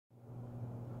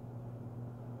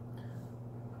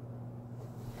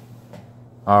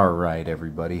Alright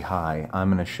everybody, hi.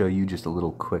 I'm going to show you just a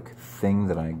little quick thing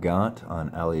that I got on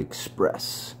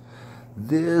AliExpress.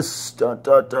 This,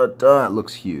 it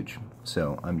looks huge.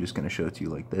 So I'm just going to show it to you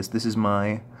like this. This is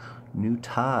my new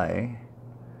tie.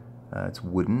 It's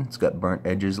wooden, it's got burnt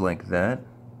edges like that.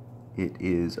 It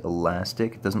is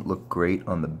elastic, it doesn't look great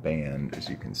on the band as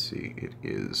you can see. It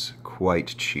is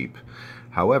quite cheap.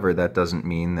 However, that doesn't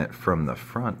mean that from the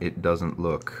front it doesn't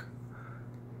look,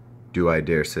 do I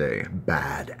dare say,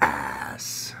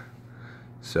 badass.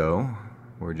 So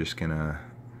we're just gonna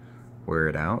wear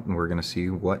it out and we're gonna see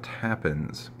what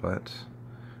happens. But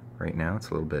right now it's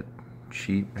a little bit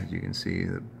cheap. As you can see,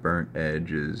 the burnt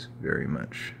edge is very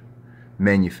much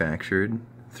manufactured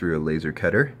through a laser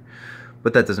cutter.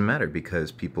 But that doesn't matter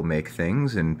because people make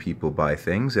things and people buy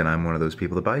things, and I'm one of those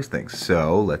people that buys things.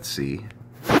 So let's see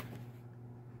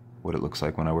what it looks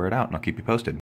like when I wear it out, and I'll keep you posted.